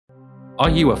Are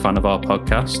you a fan of our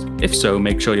podcast? If so,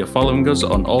 make sure you're following us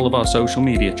on all of our social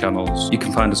media channels. You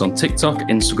can find us on TikTok,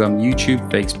 Instagram,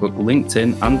 YouTube, Facebook,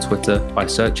 LinkedIn, and Twitter by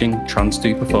searching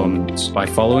Trans2 Performance. By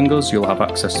following us, you'll have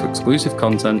access to exclusive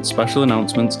content, special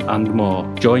announcements, and more.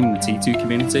 Join the T2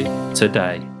 community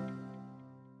today.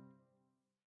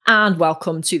 And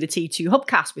welcome to the T2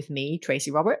 Hubcast with me, Tracy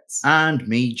Roberts. And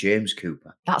me, James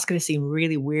Cooper. That's going to seem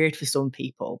really weird for some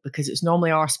people because it's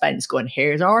normally our Spence going,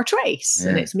 here's our Trace. Yeah.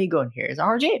 And it's me going, here's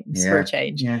our James for a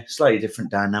change. Yeah, slightly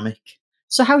different dynamic.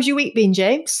 So how's your week been,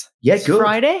 James? Yeah, it's good.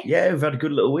 Friday? Yeah, we've had a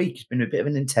good little week. It's been a bit of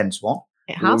an intense one.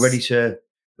 It has. We're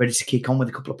ready to kick on with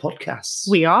a couple of podcasts.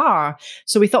 We are.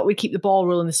 So we thought we'd keep the ball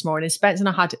rolling this morning. Spence and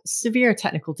I had severe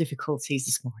technical difficulties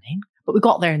this morning, but we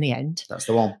got there in the end. That's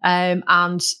the one.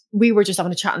 And we were just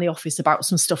having a chat in the office about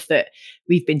some stuff that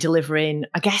we've been delivering,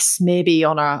 I guess, maybe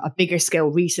on a bigger scale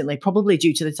recently, probably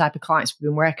due to the type of clients we've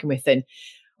been working with. And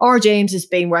our James has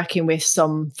been working with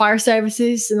some fire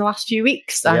services in the last few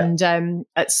weeks, and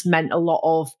it's meant a lot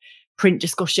of print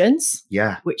discussions.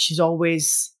 Yeah. Which is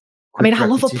always... I mean, I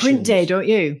love a print day, don't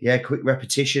you? Yeah, quick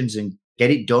repetitions and get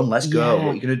it done. Let's go. What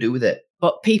are you going to do with it?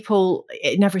 But people,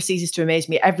 it never ceases to amaze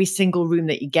me. Every single room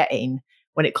that you get in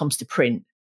when it comes to print,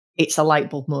 it's a light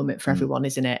bulb moment for everyone,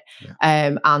 isn't it?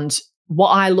 Yeah. And what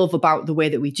I love about the way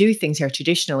that we do things here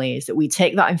traditionally is that we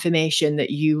take that information that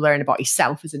you learn about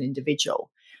yourself as an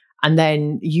individual. And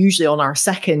then usually on our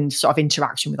second sort of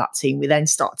interaction with that team, we then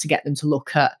start to get them to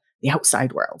look at the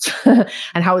outside world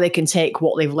and how they can take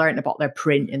what they've learned about their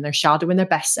print and their shadow and their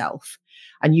best self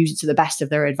and use it to the best of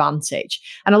their advantage.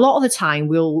 And a lot of the time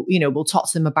we'll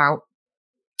talk to them about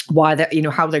why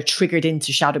they're, how they're triggered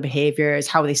into shadow behaviors,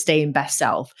 how they stay in best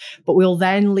self. But we'll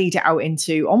then lead it out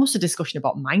into almost a discussion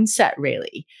about mindset,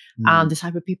 really, and the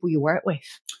type of people you work with.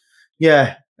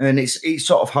 Yeah. And it's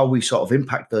sort of how we sort of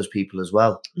impact those people as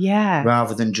well. Yeah.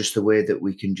 Rather than just the way that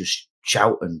we can just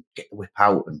shout and get the whip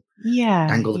out and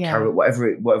dangle the carrot,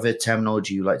 whatever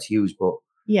terminology you like to use. But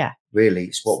really,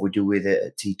 it's what we do with it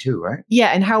at T2, right? Yeah,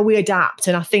 and how we adapt.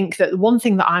 And I think that one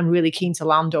thing that I'm really keen to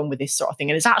land on with this sort of thing,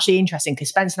 and it's actually interesting because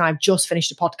Spence and I have just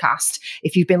finished a podcast.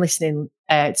 If you've been listening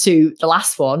to the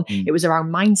last one, it was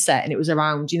around mindset and it was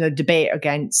around, debate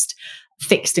against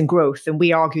fixed and growth. And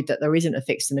we argued that there isn't a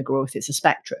fixed and a growth, it's a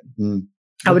spectrum.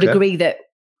 I would agree that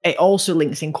it also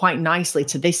links in quite nicely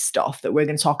to this stuff that we're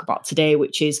going to talk about today,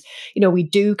 which is, we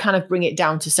do kind of bring it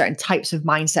down to certain types of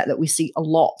mindset that we see a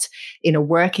lot in a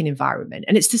working environment.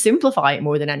 And it's to simplify it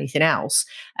more than anything else.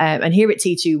 And here at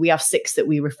T2, we have 6 that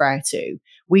we refer to.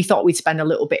 We thought we'd spend a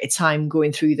little bit of time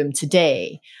going through them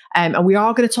today. And we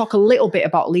are going to talk a little bit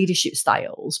about leadership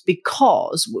styles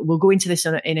because we'll go into this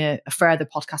in a further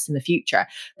podcast in the future.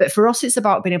 But for us, it's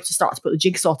about being able to start to put the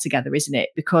jigsaw together, isn't it?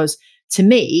 Because to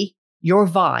me, your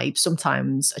vibe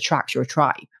sometimes attracts your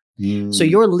tribe. So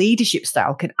your leadership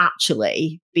style can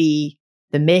actually be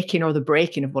the making or the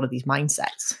breaking of one of these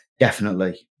mindsets.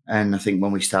 Definitely. And I think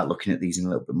when we start looking at these in a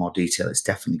little bit more detail, it's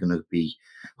definitely going to be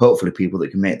hopefully people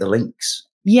that can make the links.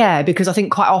 Yeah, because I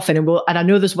think quite often, and I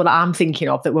know this is what I'm thinking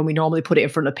of, that when we normally put it in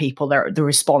front of people, the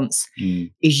response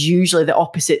is usually the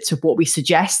opposite to what we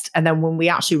suggest. And then when we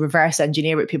actually reverse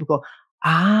engineer it, people go,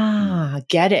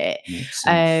 get it.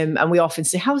 And we often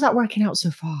say, how's that working out so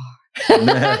far?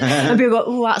 And people go,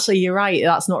 oh, actually, you're right.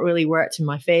 That's not really worked in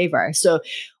my favor. So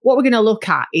what we're going to look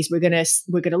at is we're going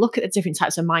to look at the different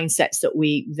types of mindsets that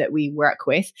we work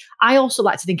with. I also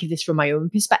like to think of this from my own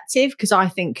perspective because I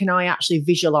think, can I actually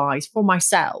visualize for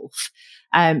myself?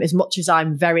 As much as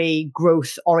I'm very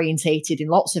growth orientated in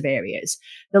lots of areas,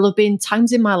 there'll have been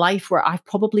times in my life where I've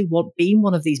probably been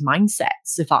one of these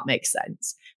mindsets, if that makes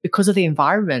sense, because of the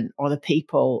environment or the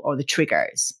people or the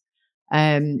triggers.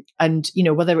 And,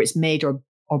 whether it's made or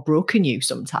broken you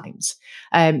sometimes.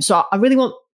 So I really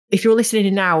want, if you're listening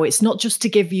in now, it's not just to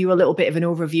give you a little bit of an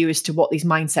overview as to what these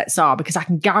mindsets are, because I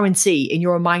can guarantee in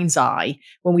your mind's eye,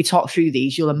 when we talk through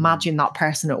these, you'll imagine that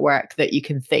person at work that you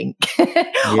can think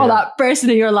or that person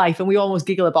in your life. And we almost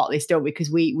giggle about this, don't we?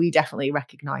 Because we definitely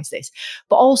recognize this.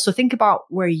 But also think about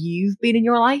where you've been in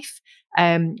your life.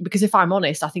 Because if I'm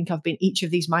honest, I think I've been each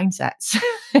of these mindsets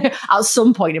at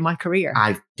some point in my career.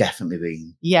 I've definitely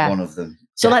been one of them.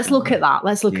 So let's look at that.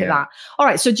 Let's look at that. All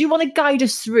right. So do you want to guide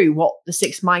us through what the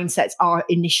 6 mindsets are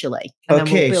initially? And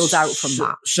then we'll build out from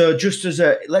that. So just as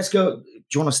let's go. Do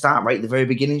you want to start right at the very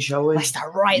beginning, shall we? Let's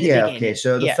start right at the beginning. Okay.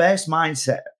 So the first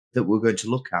mindset that we're going to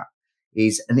look at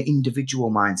is an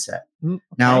individual mindset.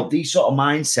 Now, these sort of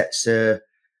mindsets are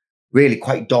really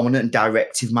quite dominant and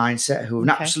directive mindset who have an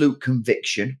absolute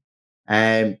conviction.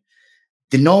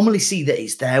 they normally see that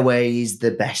it's their way is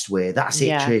the best way. That's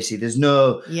it, Tracy. There's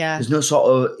no sort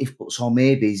of if buts or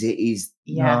maybes. It is,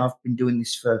 no, I've been doing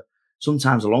this for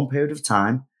sometimes a long period of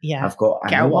time. Yeah.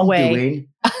 I know what I'm doing.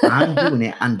 I'm doing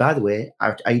it. And by the way,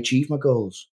 I achieve my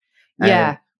goals.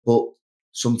 Yeah. But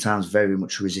sometimes very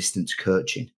much resistant to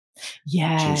coaching.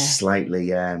 Yeah. Which is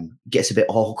slightly, gets a bit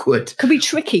awkward. Could be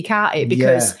tricky, can't it?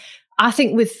 Because I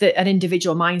think with an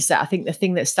individual mindset, I think the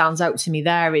thing that stands out to me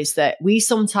there is that we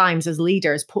sometimes as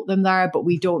leaders put them there, but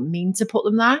we don't mean to put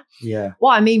them there. Yeah.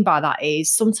 What I mean by that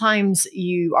is sometimes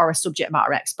you are a subject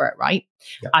matter expert, right?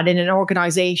 Yeah. And in an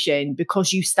organization,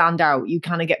 because you stand out, you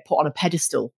kind of get put on a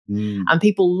pedestal and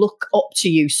people look up to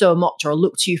you so much or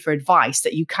look to you for advice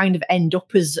that you kind of end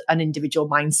up as an individual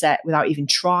mindset without even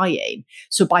trying.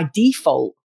 So by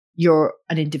default, you're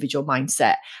an individual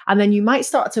mindset. And then you might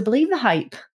start to believe the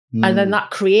hype. And then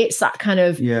that creates that kind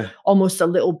of almost a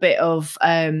little bit of,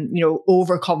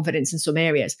 overconfidence in some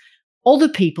areas. Other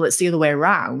people, it's the other way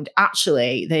around.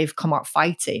 Actually, they've come out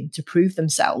fighting to prove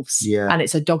themselves. Yeah. And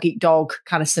it's a dog-eat-dog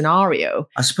kind of scenario.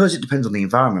 I suppose it depends on the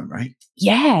environment, right?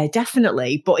 Yeah,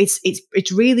 definitely. But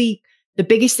it's really the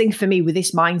biggest thing for me with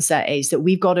this mindset is that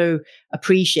we've got to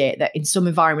appreciate that in some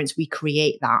environments we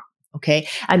create that. Okay.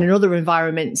 And in other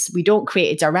environments, we don't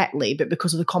create it directly, but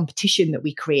because of the competition that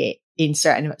we create in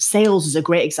certain sales is a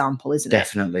great example, isn't it?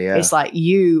 Definitely. Yeah. It's like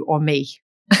you or me.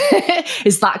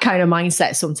 It's that kind of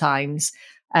mindset sometimes.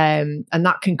 And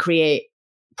that can create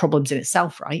problems in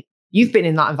itself, right? You've been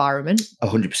in that environment.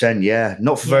 100%. Yeah.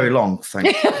 Not for very long,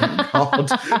 thank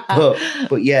God.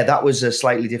 But yeah, that was a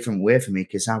slightly different way for me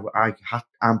because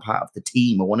I'm part of the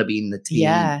team. I want to be in the team.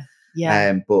 Yeah.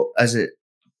 Yeah. But as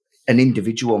an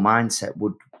individual mindset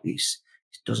it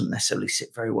doesn't necessarily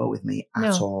sit very well with me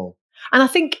at all. And I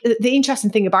think the interesting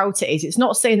thing about it is it's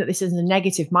not saying that this is a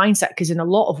negative mindset because in a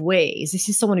lot of ways, this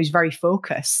is someone who's very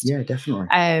focused. Yeah, definitely.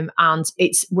 And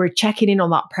we're checking in on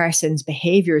that person's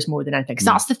behaviors more than anything. Because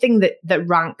that's the thing that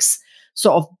ranks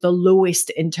sort of the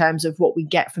lowest in terms of what we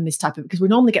get from this type of, because we're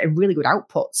normally getting really good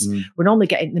outputs. We're normally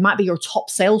getting, they might be your top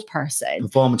salesperson.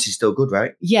 Performance is still good,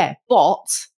 right? Yeah,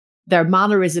 but their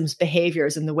mannerisms,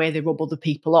 behaviors, and the way they rub other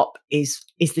people up is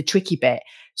the tricky bit.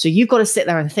 So you've got to sit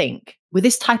there and think, with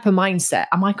this type of mindset,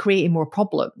 am I creating more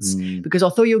problems? Because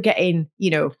although you're getting,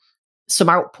 some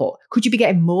output, could you be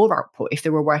getting more output if they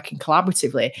were working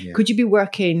collaboratively? Yeah. Could you be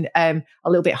working a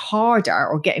little bit harder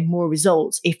or getting more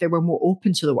results if they were more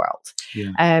open to the world?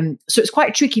 Yeah. So it's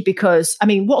quite tricky because,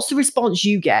 what's the response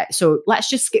you get? So let's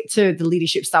just skip to the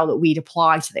leadership style that we'd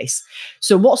apply to this.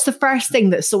 So what's the first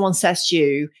thing that someone says to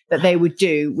you that they would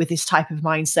do with this type of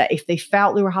mindset if they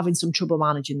felt they were having some trouble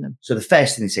managing them? So the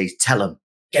first thing they say is tell them.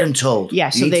 Get them told. Yeah,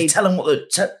 so they tell them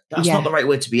that's not the right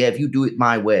way to behave. You do it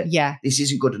my way. Yeah, this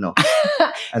isn't good enough.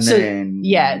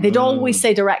 And they'd always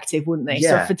say directive, wouldn't they?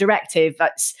 Yeah. So for directive,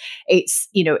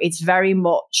 it's very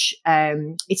much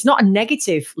it's not a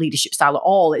negative leadership style at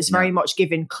all. It's very much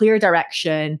giving clear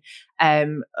direction.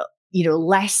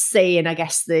 Less saying, I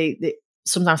guess the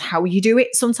sometimes how you do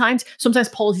it. Sometimes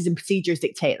policies and procedures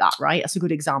dictate that. Right, that's a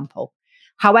good example.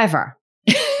 However.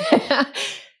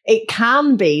 It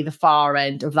can be the far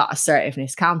end of that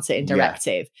assertiveness, can't it, in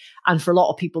directive? Yeah. And for a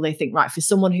lot of people, they think, right, for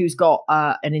someone who's got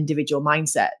an individual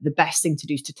mindset, the best thing to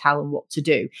do is to tell them what to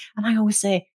do. And I always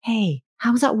say, hey,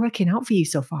 how's that working out for you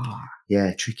so far?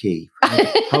 Yeah, tricky.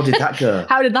 How did that go?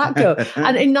 How did that go?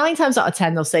 And in 9 times out of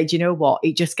 10, they'll say, do you know what?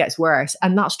 It just gets worse.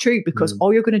 And that's true because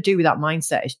all you're going to do with that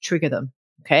mindset is trigger them.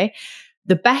 Okay.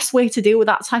 The best way to deal with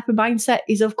that type of mindset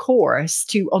is, of course,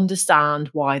 to understand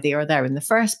why they are there in the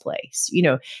first place.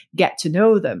 Get to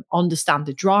know them, understand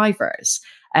the drivers.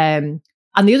 And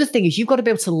the other thing is you've got to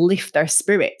be able to lift their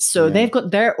spirits. So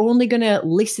they're only going to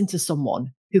listen to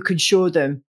someone who can show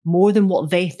them more than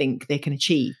what they think they can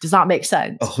achieve. Does that make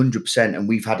sense? 100%. And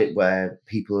we've had it where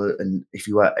people, and if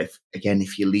you're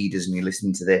leaders and you're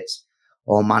listening to this,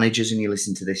 or managers and you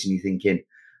listen to this and you're thinking,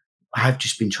 I've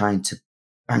just been trying to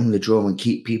bang the drum and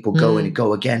keep people going and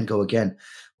go again.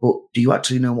 But do you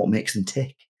actually know what makes them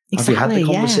tick? Exactly, have you had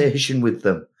the conversation with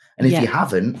them? And if you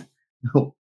haven't,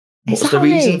 what's the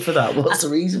reason for that? What's the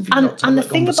reason for not to have that conversation? And the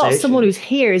thing about someone who's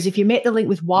here is if you make the link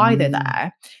with why they're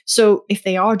there, so if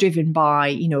they are driven by,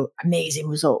 amazing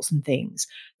results and things,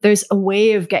 there's a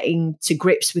way of getting to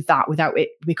grips with that without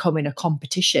it becoming a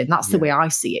competition. That's the way I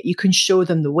see it. You can show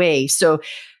them the way. So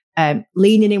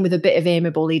leaning in with a bit of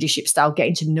amiable leadership style,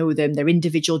 getting to know them, their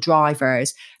individual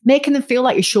drivers, making them feel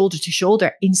like you're shoulder to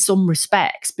shoulder in some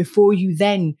respects before you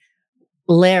then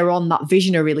layer on that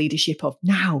visionary leadership of,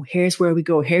 now, here's where we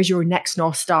go. Here's your next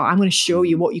North Star. I'm going to show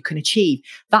you what you can achieve.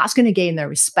 That's going to gain their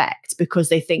respect because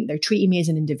they think they're treating me as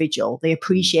an individual. They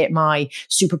appreciate my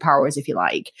superpowers, if you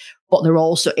like, but they're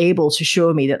also able to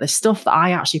show me that the stuff that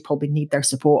I actually probably need their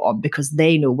support on because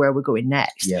they know where we're going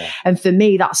next. Yeah. And for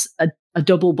me, that's a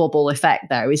double bubble effect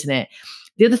there, isn't it?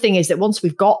 The other thing is that once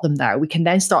we've got them there, we can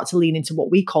then start to lean into what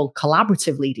we call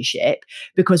collaborative leadership,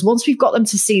 because once we've got them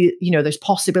to see, there's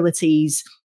possibilities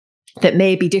that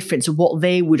may be different to what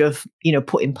they would have,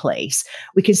 put in place,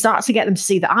 we can start to get them to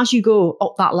see that as you go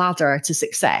up that ladder to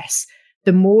success,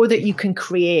 the more that you can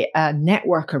create a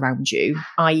network around you,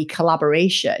 i.e.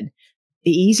 collaboration,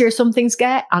 the easier some things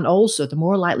get. And also the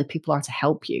more likely people are to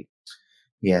help you.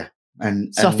 Yeah.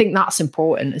 So I think that's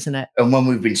important, isn't it? And when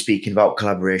we've been speaking about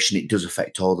collaboration, it does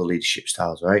affect all the leadership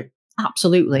styles, right?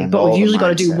 Absolutely. But we've usually got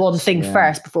to do one thing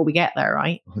first before we get there,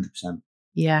 right? 100%.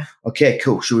 Yeah. Okay,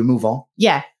 cool. Should we move on?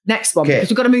 Yeah. Next one, because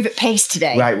we've got to move at pace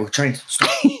today. Right. We're trying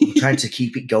to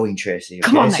keep it going, Tracy. Okay?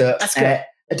 Come on, then. That's good.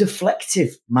 A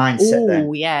deflective mindset.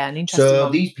 Oh, yeah. An interesting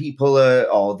one. These people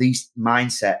or these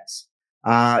mindsets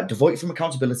are devoid from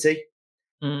accountability.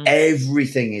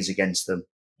 Everything is against them.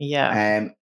 Yeah.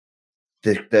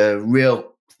 The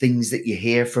real things that you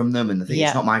hear from them and the thing,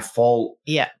 it's not my fault.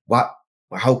 Yeah.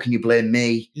 How can you blame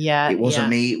me? Yeah. It wasn't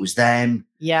me, it was them.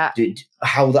 Yeah.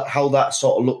 How that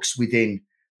sort of looks within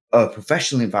a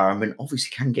professional environment obviously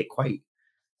can get quite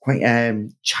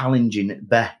challenging at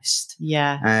best.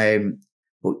 Yeah.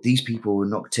 But these people are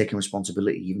not taking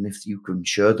responsibility, even if you can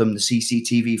show them the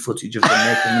CCTV footage of them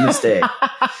making the mistake.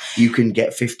 You can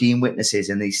get 15 witnesses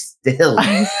and they still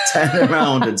turn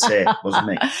around and say, it wasn't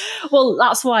me. Well,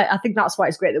 that's why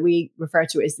it's great that we refer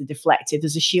to it as the deflective.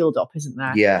 There's a shield up, isn't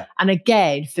there? Yeah. And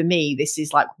again, for me, this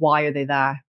is like, why are they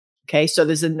there? Okay, so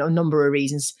there's a number of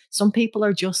reasons. Some people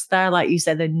are just there, like you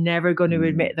said, they're never going to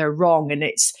admit they're wrong. And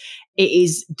it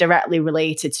is directly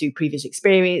related to previous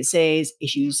experiences,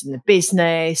 issues in the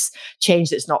business,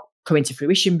 change that's not come into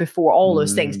fruition before, all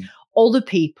those things. Other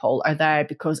people are there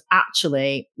because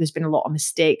actually there's been a lot of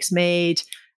mistakes made.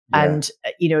 And,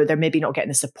 they're maybe not getting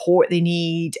the support they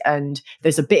need. And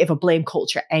there's a bit of a blame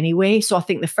culture anyway. So I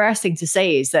think the first thing to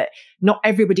say is that not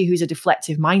everybody who's a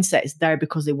deflective mindset is there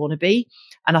because they want to be.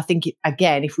 And I think,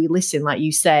 again, if we listen, like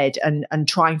you said, and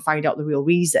try and find out the real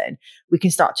reason, we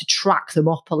can start to track them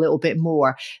up a little bit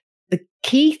more. The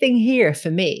key thing here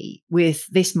for me with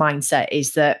this mindset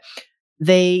is that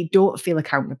they don't feel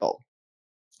accountable.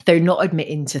 They're not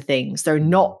admitting to things. They're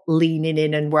not leaning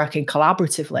in and working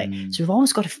collaboratively. So we've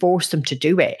always got to force them to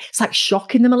do it. It's like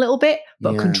shocking them a little bit,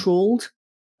 but controlled.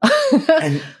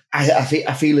 And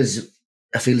I feel as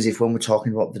if when we're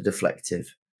talking about the deflective,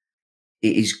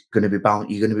 it is going to be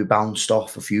you're going to be bounced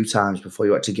off a few times before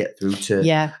you actually get through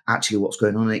to actually what's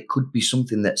going on. And it could be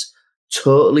something that's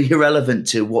totally irrelevant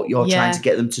to what you're trying to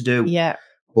get them to do. Yeah.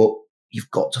 But you've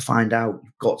got to find out.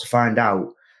 You've got to find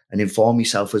out and inform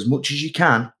yourself as much as you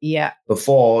can. Yeah.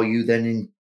 Before you then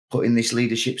put in this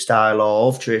leadership style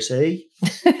of, Tracy.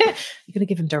 You're going to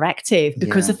give them directive,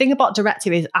 because the thing about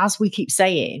directive is, as we keep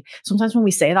saying, sometimes when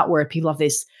we say that word, people have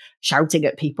this shouting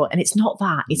at people, and it's not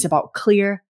that. It's about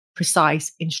clear,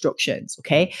 precise instructions.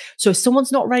 Okay. So if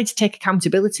someone's not ready to take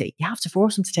accountability, you have to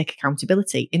force them to take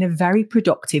accountability in a very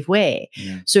productive way.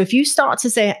 Yeah. So if you start to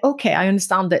say, okay, I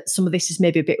understand that some of this is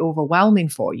maybe a bit overwhelming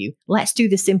for you. Let's do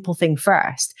the simple thing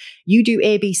first. You do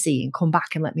ABC and come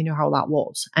back and let me know how that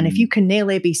was. And if you can nail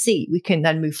ABC, we can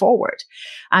then move forward.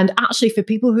 And actually, for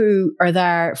people who are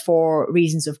there for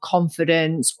reasons of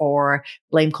confidence or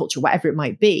blame culture, whatever it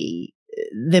might be,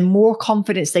 the more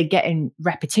confidence they get in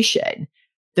repetition,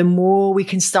 the more we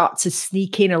can start to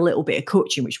sneak in a little bit of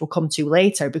coaching, which we'll come to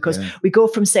later, because we go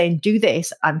from saying, do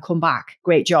this and come back,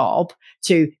 great job,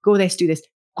 to go this, do this,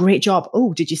 great job.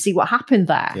 Oh, did you see what happened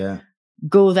there? Yeah.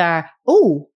 Go there.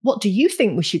 Oh, what do you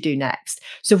think we should do next?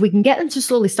 So if we can get them to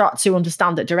slowly start to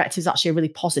understand that directive is actually a really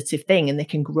positive thing and they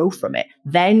can grow from it,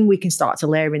 then we can start to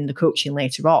layer in the coaching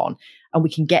later on, and we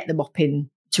can get them up in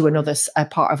to another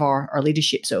part of our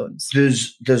leadership zones.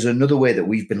 There's another way that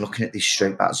we've been looking at this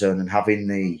straight back zone and having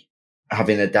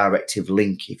a directive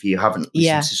link. If you haven't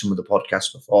listened to some of the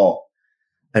podcasts before,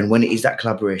 and when it is that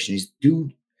collaboration, is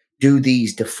do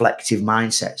these deflective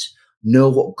mindsets know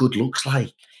what good looks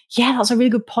like? Yeah, that's a really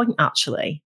good point,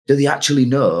 actually. Do they actually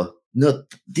know? No,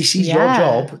 this is your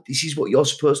job. This is what you're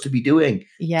supposed to be doing.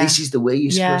 Yeah. This is the way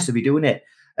you're supposed to be doing it.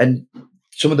 And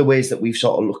some of the ways that we've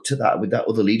sort of looked at that with that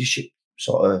other leadership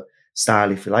sort of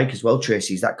style, if you like, as well,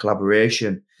 Tracy, is that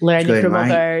collaboration. Learning from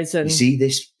others. And you see,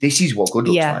 this is what good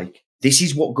looks like. This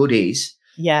is what good is.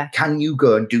 Yeah. Can you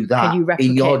go and do that Can you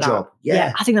replicate in your that? job?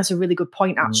 Yeah. I think that's a really good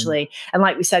point, actually. And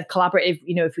like we said, collaborative,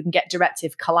 if we can get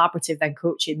directive, collaborative, then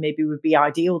coaching maybe would be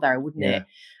ideal there, wouldn't it?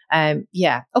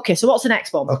 Okay, so what's the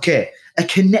next one? Okay, a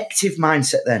connective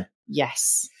mindset then.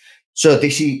 Yes. So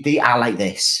I like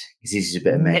this. This is a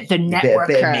bit of me. The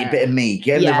networker. Bit of me.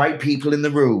 Getting the right people in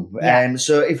the room. Yeah.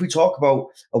 So if we talk about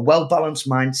a well-balanced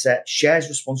mindset, shares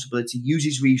responsibility,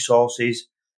 uses resources,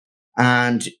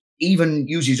 and even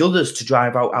uses others to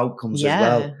drive out outcomes as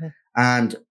well.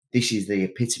 And this is the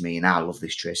epitome, and I love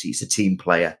this, Tracy. It's a team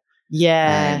player.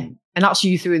 Yeah. And that's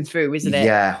you through and through, isn't it?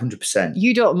 Yeah, 100%.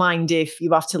 You don't mind if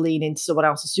you have to lean into someone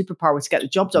else's superpower to get the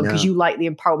job done because you like the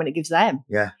empowerment it gives them.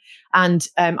 Yeah. And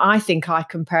I think I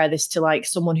compare this to like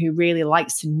someone who really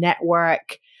likes to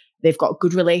network. They've got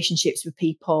good relationships with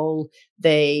people.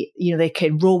 They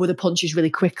can roll with the punches really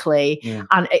quickly. Yeah.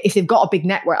 And if they've got a big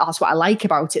network, that's what I like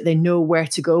about it. They know where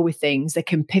to go with things. They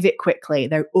can pivot quickly.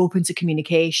 They're open to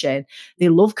communication. They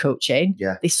love coaching.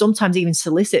 Yeah. They sometimes even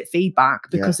solicit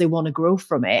feedback because they want to grow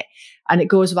from it. And it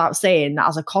goes without saying that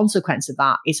as a consequence of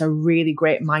that, it's a really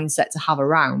great mindset to have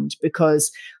around,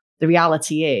 because the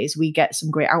reality is we get some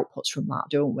great outputs from that,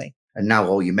 don't we? And now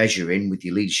all you're measuring with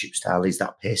your leadership style is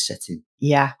that pace setting.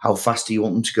 Yeah. How fast do you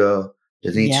want them to go?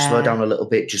 Do they need to slow down a little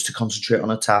bit just to concentrate on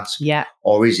a task? Yeah.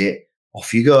 Or is it,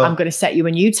 off you go? I'm going to set you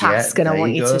a new task and I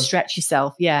want you to stretch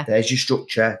yourself. Yeah. There's your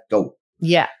structure. Go.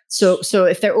 Yeah. So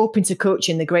if they're open to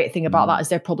coaching, the great thing about that is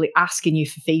they're probably asking you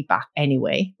for feedback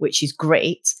anyway, which is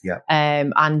great. Yeah.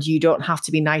 And you don't have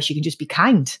to be nice. You can just be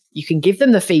kind. You can give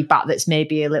them the feedback that's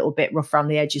maybe a little bit rough around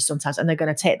the edges sometimes, and they're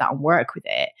going to take that and work with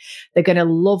it. They're going to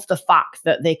love the fact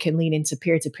that they can lean into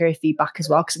peer-to-peer feedback as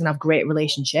well, because they're going to have great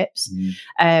relationships.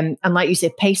 And like you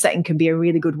said, pace setting can be a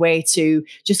really good way to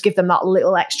just give them that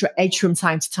little extra edge from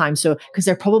time to time. So, because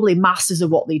they're probably masters of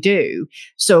what they do.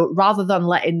 So rather than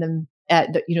letting them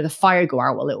the fire go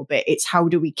out a little bit, it's how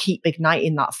do we keep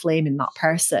igniting that flame in that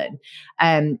person,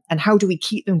 and how do we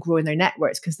keep them growing their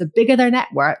networks? Because the bigger their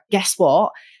network, guess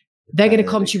what? They're going to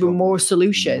come to you with more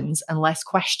solutions and less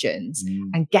questions.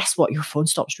 And guess what? Your phone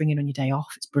stops ringing on your day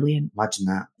off. It's brilliant. Imagine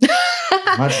that.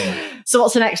 So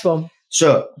what's the next one?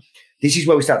 So this is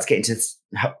where we start to get into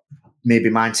maybe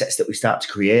mindsets that we start to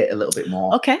create a little bit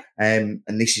more. Okay. And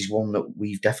this is one that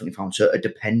we've definitely found. So a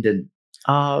dependent.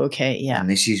 Oh, okay. Yeah. And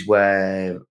this is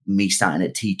where me starting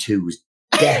at T2 was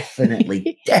definitely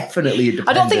a dependent.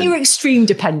 I don't think you were extreme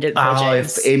dependent.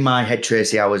 In my head,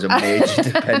 Tracy, I was a major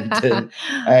dependent.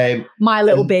 My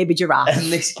little baby giraffe.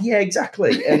 And this, yeah,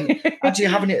 exactly. And actually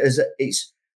having it as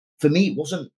for me, it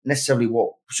wasn't necessarily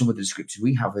what some of the descriptors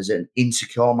we have as an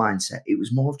insecure mindset. It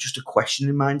was more of just a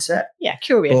questioning mindset. Yeah,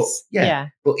 curious.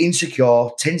 But insecure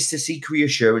tends to seek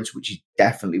reassurance, which is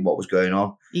definitely what was going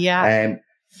on. Yeah.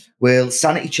 Will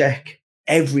sanity check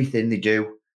everything they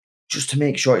do just to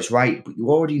make sure it's right, but you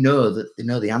already know that they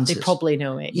know the answers. They probably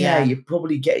know it. Yeah, you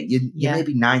probably get you're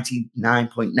maybe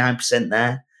 99.9%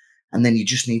 there, and then you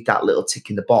just need that little tick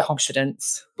in the box.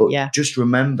 Confidence. But just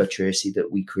remember, Tracy,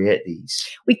 that we create these.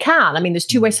 We can. I mean, there's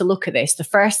two ways to look at this. The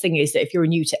first thing is that if you're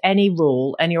new to any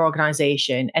role, any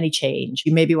organization, any change,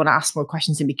 you maybe want to ask more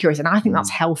questions and be curious. And I think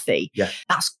that's healthy. Yeah.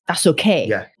 That's okay.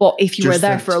 Yeah. But if you were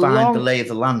there for a long, the lay of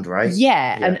the land, right?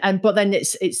 Yeah. But then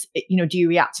it's do you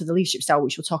react to the leadership style,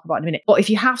 which we'll talk about in a minute. But if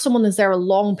you have someone that's there a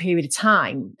long period of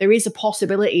time, there is a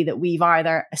possibility that we've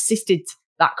either assisted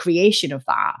that creation of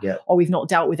that, or we've not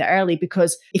dealt with it early.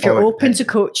 Because if you're open to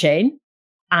coaching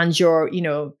and you're,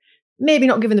 maybe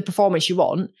not given the performance you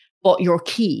want, but you're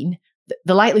keen,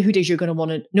 the likelihood is you're going to want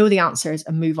to know the answers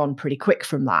and move on pretty quick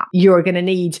from that. You're going to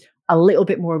need a little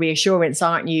bit more reassurance,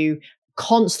 aren't you?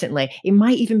 Constantly. It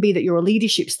might even be that your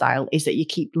leadership style is that you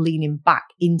keep leaning back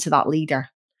into that leader.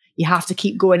 You have to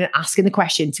keep going and asking the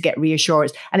question to get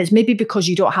reassurance. And it's maybe because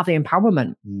you don't have the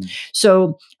empowerment.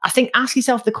 So I think ask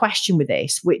yourself the question with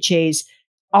this, which is,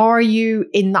 are you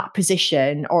in that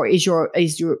position, or is your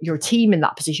team in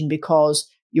that position because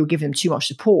you're giving them too much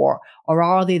support, or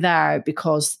are they there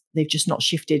because they've just not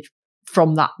shifted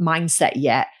from that mindset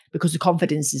yet because the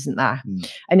confidence isn't there?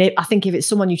 And I think if it's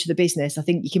someone new to the business, I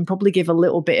think you can probably give a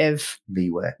little bit of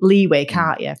leeway,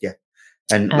 can't you? Yeah.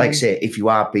 And like I say, if you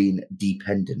are being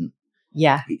dependent,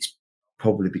 it's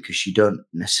probably because you don't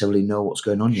necessarily know what's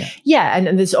going on yet. Yeah,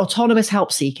 and there's autonomous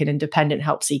help seeking and dependent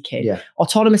help seeking. Yeah.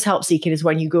 Autonomous help seeking is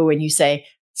when you go and you say,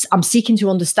 I'm seeking to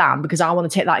understand because I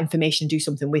want to take that information and do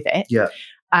something with it. Yeah.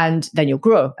 And then you'll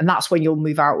grow. And that's when you'll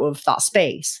move out of that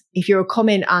space. If you're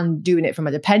coming and doing it from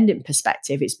a dependent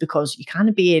perspective, it's because you're kind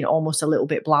of being almost a little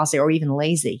bit blasé or even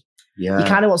lazy. Yeah. You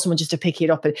kind of want someone just to pick it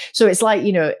up. And so it's like,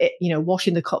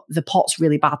 washing the pots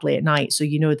really badly at night. So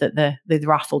you know that the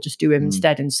RAF will just do them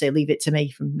instead and say, leave it to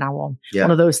me from now on. Yeah.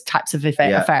 One of those types of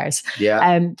affairs.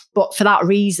 Yeah. But for that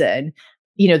reason,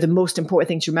 the most important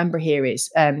thing to remember here is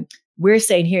we're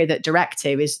saying here that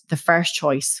directive is the first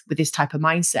choice with this type of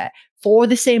mindset for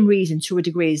the same reason, to a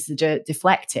degree, as the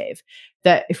deflective,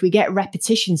 that if we get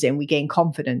repetitions in, we gain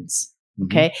confidence.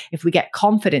 Okay. If we get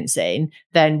confidence in,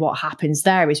 then what happens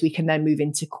there is we can then move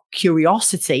into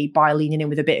curiosity by leaning in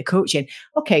with a bit of coaching.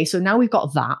 Okay. So now we've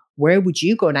got that. Where would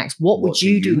you go next? What would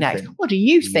you do next? What do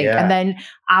you think? Yeah. And then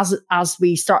as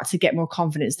we start to get more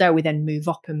confidence there, we then move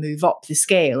up the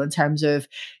scale in terms of,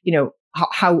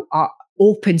 how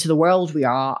open to the world we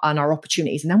are and our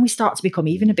opportunities. And then we start to become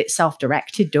even a bit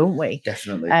self-directed, don't we?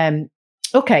 Definitely.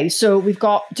 Okay, so we've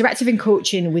got directive and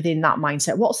coaching within that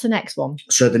mindset. What's the next one?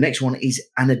 So the next one is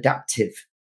an adaptive.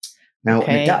 Now,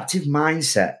 an adaptive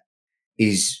mindset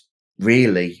is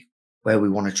really where we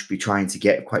want to be trying to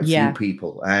get quite a few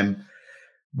people.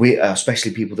 We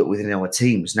especially people that within our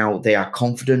teams. Now, they are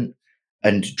confident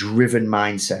and driven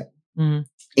mindset,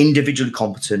 individually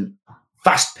competent,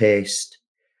 fast-paced,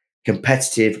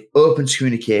 competitive, open to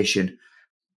communication.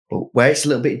 But where it's a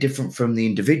little bit different from the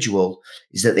individual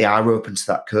is that they are open to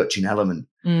that coaching element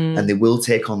and they will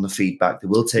take on the feedback. They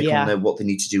will take on what they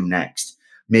need to do next,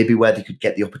 maybe where they could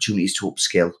get the opportunities to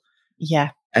upskill. Yeah.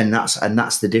 And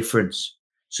that's the difference.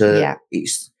 So it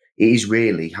is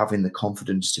really having the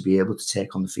confidence to be able to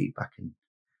take on the feedback and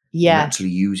actually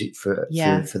use it for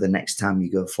the next time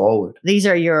you go forward. These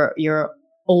are your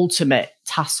ultimate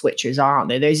task switchers, aren't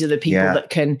they? Those are the people that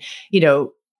can,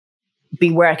 be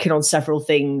working on several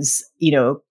things,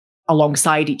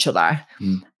 alongside each other,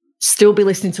 still be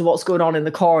listening to what's going on in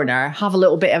the corner, have a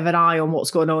little bit of an eye on what's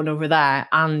going on over there,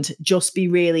 and just be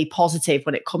really positive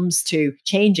when it comes to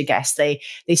change. I guess they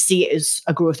see it as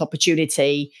a growth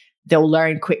opportunity. They'll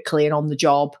learn quickly and on the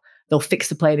job. They'll fix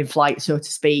the plane in flight, so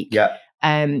to speak. Yeah.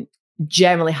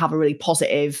 Generally have a really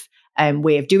positive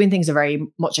way of doing things, a very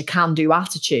much a can-do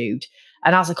attitude.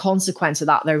 And as a consequence of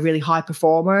that, they're really high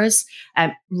performers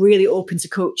and really open to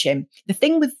coaching. The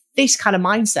thing with this kind of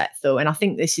mindset, though, and I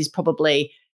think this is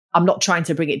probably, I'm not trying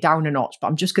to bring it down a notch, but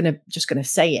I'm just gonna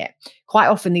say it. Quite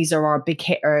often, these are our big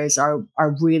hitters, our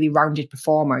really rounded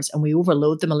performers, and we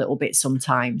overload them a little bit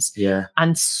sometimes. Yeah.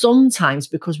 And sometimes,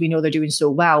 because we know they're doing so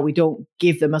well, we don't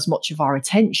give them as much of our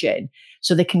attention,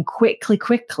 so they can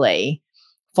quickly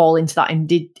fall into that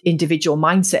individual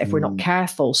mindset if we're not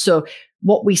careful. So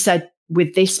what we said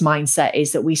with this mindset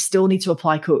is that we still need to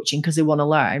apply coaching because they want to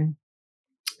learn.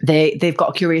 They've got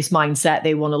a curious mindset.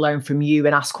 They want to learn from you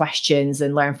and ask questions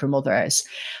and learn from others.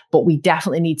 But we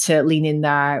definitely need to lean in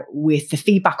there with the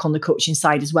feedback on the coaching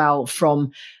side as well,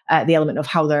 from the element of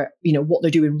how they're, what they're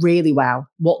doing really well,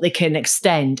 what they can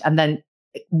extend, and then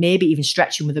maybe even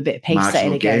stretching with a bit of pace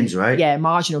setting again. Marginal gains, right? Yeah,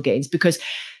 marginal gains. Because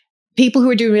people who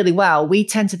are doing really well, we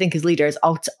tend to think as leaders,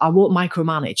 I won't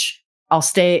micromanage. I'll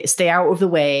stay out of the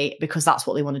way because that's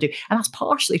what they want to do. And that's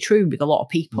partially true with a lot of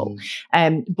people.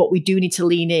 But we do need to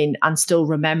lean in and still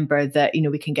remember that,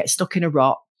 we can get stuck in a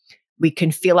rut. We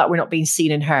can feel like we're not being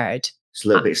seen and heard. It's a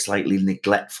little bit slightly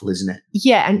neglectful, isn't it?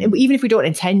 Yeah. And even if we don't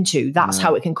intend to, that's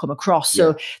how it can come across.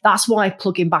 So that's why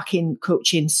plugging back in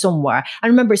coaching somewhere. And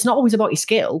remember, it's not always about your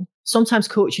skill. Sometimes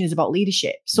coaching is about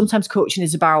leadership. Sometimes coaching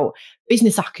is about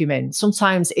business acumen.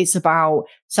 Sometimes it's about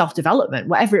self-development,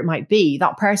 whatever it might be.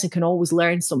 That person can always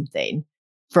learn something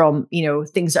from,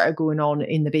 things that are going on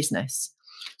in the business.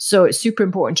 So it's super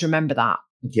important to remember that.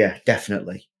 Yeah,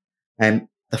 definitely.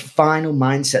 The final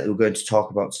mindset that we're going to talk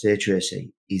about today,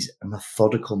 Tracy, is a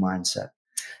methodical mindset.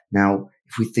 Now,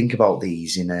 if we think about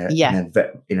these in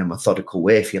a methodical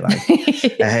way, if you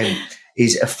like,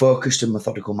 is a focused and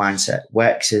methodical mindset,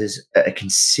 works at a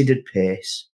considered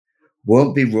pace,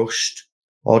 won't be rushed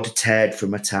or deterred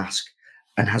from a task,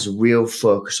 and has a real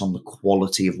focus on the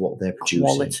quality of what they're producing.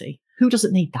 Quality. Who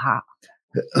doesn't need that?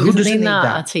 Who doesn't need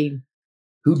that? A team.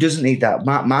 Who doesn't need that?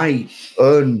 My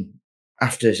own,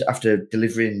 after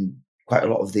delivering quite a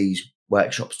lot of these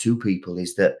workshops to people,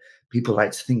 is that people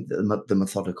like to think that they're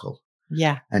methodical.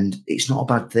 Yeah. And it's not a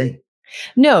bad thing.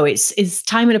 No, it's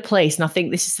time and a place. And I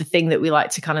think this is the thing that we like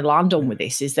to kind of land on with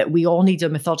this, is that we all need a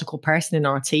methodical person in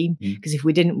our team, because if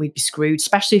we didn't, we'd be screwed,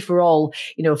 especially if we're all,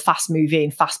 fast moving,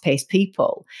 fast paced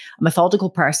people. A methodical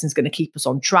person is going to keep us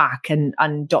on track and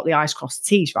dot the I's, cross the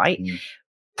T's, right?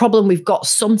 Problem we've got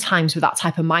sometimes with that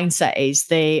type of mindset is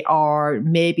they are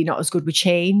maybe not as good with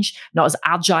change, not as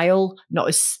agile, not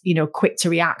as, quick to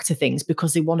react to things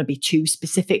because they want to be too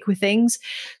specific with things.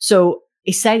 So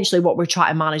essentially what we're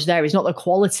trying to manage there is not their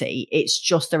quality, it's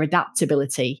just their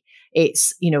adaptability.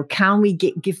 It's, can we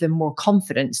give them more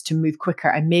confidence to move quicker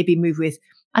and maybe move with,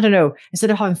 I don't know,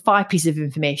 instead of having 5 pieces of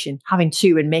information, having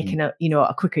 2 and making a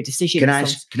quicker decision. Can I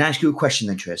ask you a question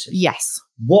then, Tracy? Yes.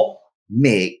 What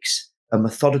makes a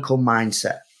methodical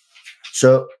mindset?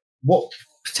 So what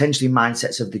potentially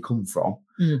mindsets have they come from?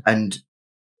 And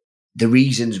the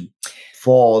reasons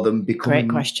for them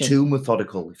becoming too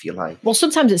methodical, if you like? Well,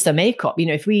 sometimes it's their makeup.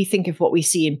 If we think of what we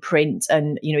see in print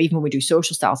and, even when we do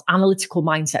social styles, analytical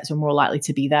mindsets are more likely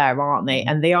to be there, aren't they?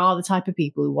 And they are the type of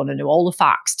people who want to know all the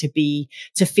facts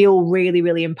to feel really,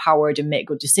 really empowered and make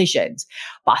good decisions.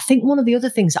 But I think one of the other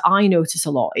things that I notice a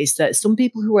lot is that some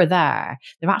people who are there,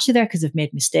 they're actually there because they've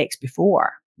made mistakes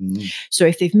before. So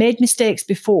if they've made mistakes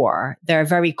before, they're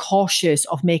very cautious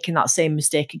of making that same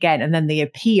mistake again. And then they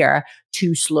appear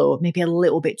too slow, maybe a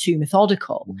little bit too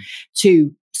methodical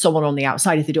to someone on the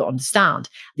outside if they don't understand.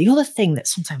 The other thing that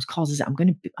sometimes causes it,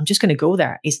 I'm just going to go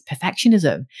there, is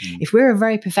perfectionism. If we're a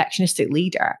very perfectionistic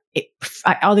leader, it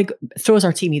either throws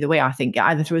our team either way, I think. It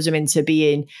either throws them into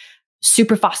being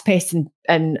super fast-paced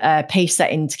and pace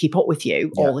setting to keep up with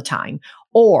you all the time,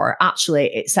 or actually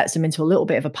it sets them into a little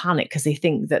bit of a panic because they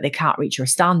think that they can't reach your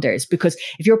standards. Because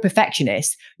if you're a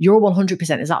perfectionist, your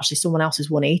 100% is actually someone else's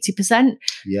 180%.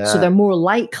 So they're more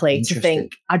likely to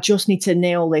think, I just need to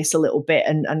nail this a little bit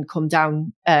and come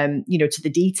down, to the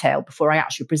detail before I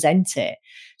actually present it.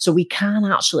 So we can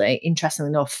actually, interestingly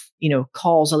enough,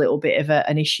 cause a little bit of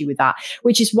an issue with that,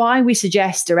 which is why we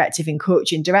suggest directive in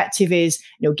coaching. Directive is,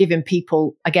 giving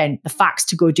people, again, the facts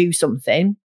to go do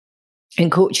something. And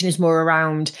coaching is more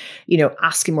around,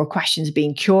 asking more questions,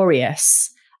 being curious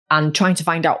and trying to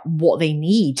find out what they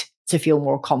need to feel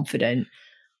more confident.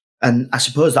 And I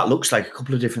suppose that looks like a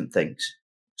couple of different things.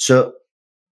 So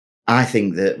I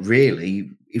think that really,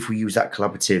 if we use that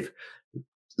collaborative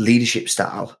leadership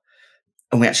style,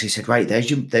 and we actually said, right,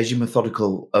 there's your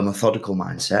methodical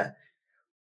mindset.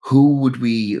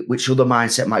 Which other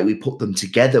mindset might we put them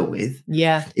together with?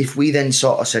 Yeah. If we then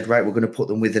sort of said, right, we're going to put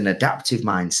them with an adaptive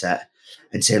mindset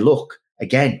and say, look,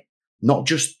 again,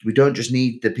 we don't just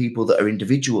need the people that are the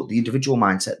individual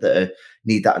mindset that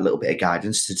need that a little bit of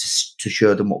guidance to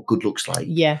show them what good looks like.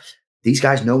 Yeah. These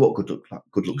guys know what good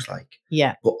looks like.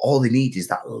 Yeah. But all they need is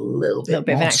that little bit more of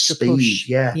an extra speed. Push.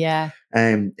 Yeah. Yeah.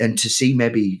 And to see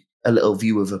maybe a little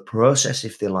view of a process,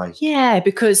 if they like. Yeah,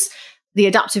 because the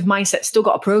adaptive mindset's still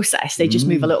got a process. They just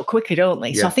move a little quicker, don't they?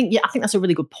 Yeah. So I think that's a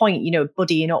really good point,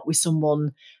 buddying up with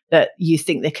someone that you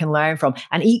think they can learn from.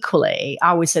 And equally,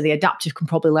 I would say the adaptive can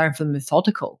probably learn from the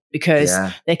methodical because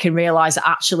they can realize that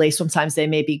actually sometimes they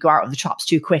maybe go out of the traps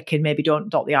too quick and maybe don't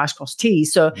dot the I's, cross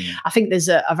T's. So I think there's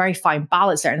a very fine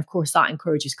balance there. And of course, that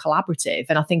encourages collaborative.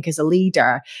 And I think as a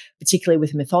leader, particularly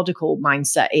with a methodical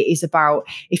mindset, it is about,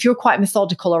 if you're quite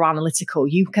methodical or analytical,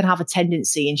 you can have a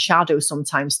tendency in shadow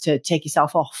sometimes to take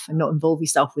yourself off and not involve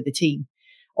yourself with the team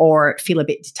or feel a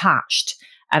bit detached.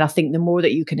 And I think the more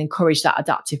that you can encourage that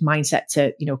adaptive mindset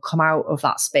to, come out of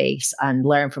that space and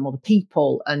learn from other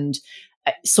people, and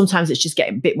sometimes it's just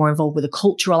getting a bit more involved with the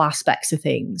cultural aspects of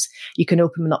things, you can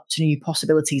open them up to new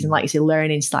possibilities and, like you say,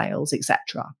 learning styles, etc.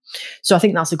 So I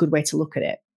think that's a good way to look at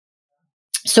it.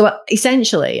 So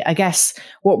essentially, I guess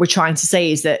what we're trying to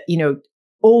say is that,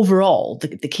 overall,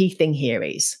 the key thing here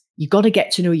is you've got to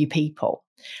get to know your people.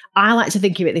 I like to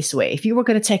think of it this way. If you were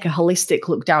going to take a holistic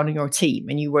look down on your team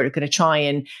and you were going to try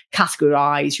and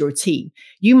categorize your team,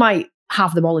 you might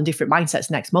have them all in different mindsets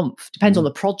next month. Depends on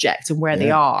the project and where they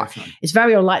are. Definitely. It's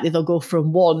very unlikely they'll go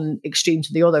from one extreme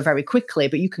to the other very quickly,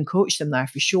 but you can coach them there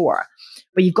for sure.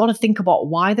 But you've got to think about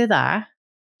why they're there.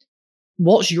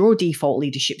 What's your default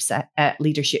leadership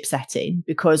setting?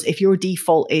 Because if your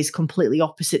default is completely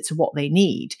opposite to what they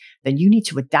need, then you need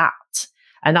to adapt.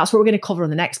 And that's what we're going to cover on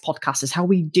the next podcast, is how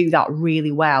we do that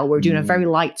really well. We're doing a very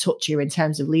light touch here in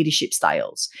terms of leadership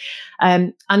styles.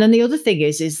 And then the other thing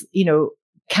is,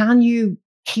 can you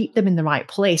keep them in the right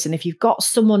place? And if you've got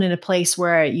someone in a place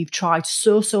where you've tried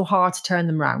so hard to turn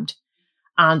them around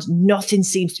and nothing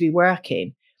seems to be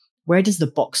working, where does the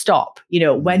buck stop?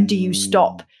 When do you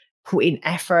stop putting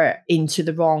effort into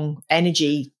the wrong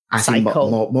energy cycle?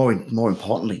 I think more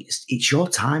importantly, it's your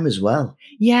time as well.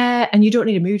 Yeah, and you don't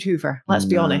need a mood hoover, let's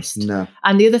be honest. No.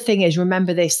 And the other thing is,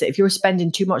 remember this, that if you're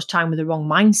spending too much time with the wrong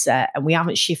mindset and we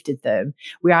haven't shifted them,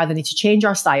 we either need to change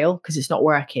our style because it's not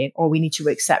working, or we need to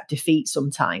accept defeat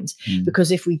sometimes.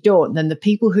 Because if we don't, then the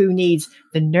people who need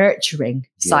the nurturing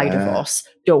side of us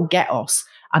don't get us,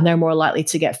 and they're more likely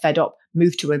to get fed up,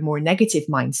 move to a more negative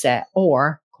mindset,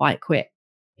 or quite quit.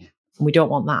 And we don't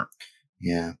want that.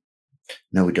 Yeah.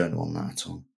 No, we don't want that at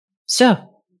all. So,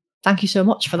 thank you so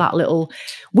much for that little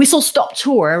whistle-stop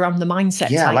tour around the mindset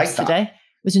types today.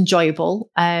 was enjoyable.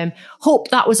 Hope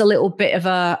that was a little bit of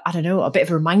a bit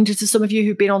of a reminder to some of you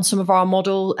who've been on some of our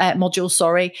modules.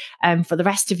 For the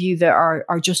rest of you that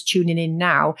are just tuning in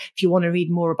now, if you want to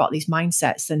read more about these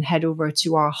mindsets, then head over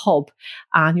to our hub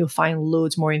and you'll find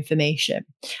loads more information.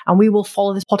 And we will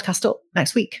follow this podcast up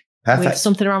next week. Perfect. With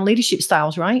something around leadership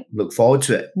styles, right? Look forward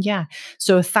to it. Yeah.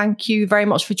 So thank you very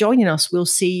much for joining us. We'll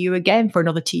see you again for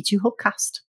another T2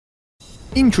 Hubcast.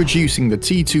 Introducing the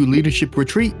T2 Leadership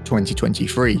Retreat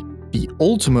 2023, the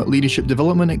ultimate leadership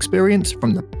development experience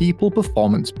from the People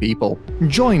Performance people.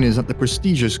 Join us at the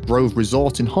prestigious Grove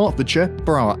Resort in Hertfordshire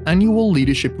for our annual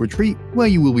leadership retreat, where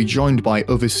you will be joined by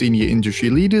other senior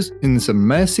industry leaders in this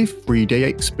immersive 3-day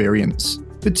experience.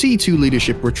 The T2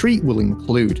 Leadership Retreat will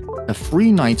include a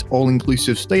 3-night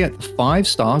all-inclusive stay at the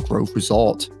 5-star Grove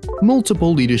Resort,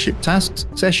 multiple leadership tasks,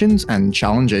 sessions and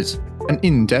challenges, an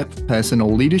in-depth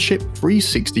personal leadership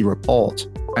 360 report,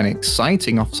 an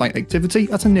exciting off-site activity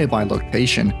at a nearby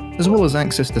location, as well as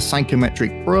access to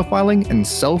psychometric profiling and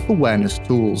self-awareness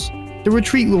tools. The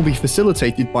retreat will be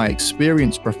facilitated by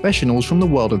experienced professionals from the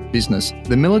world of business,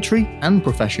 the military and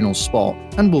professional sport,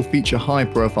 and will feature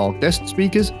high-profile guest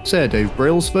speakers Sir Dave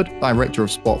Brailsford, Director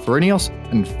of Sport for Ineos,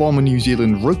 and former New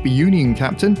Zealand Rugby Union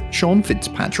captain Sean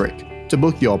Fitzpatrick. To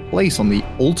book your place on the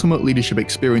ultimate leadership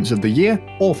experience of the year,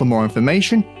 or for more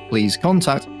information, please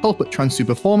contact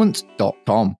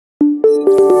help@transduperformance.com.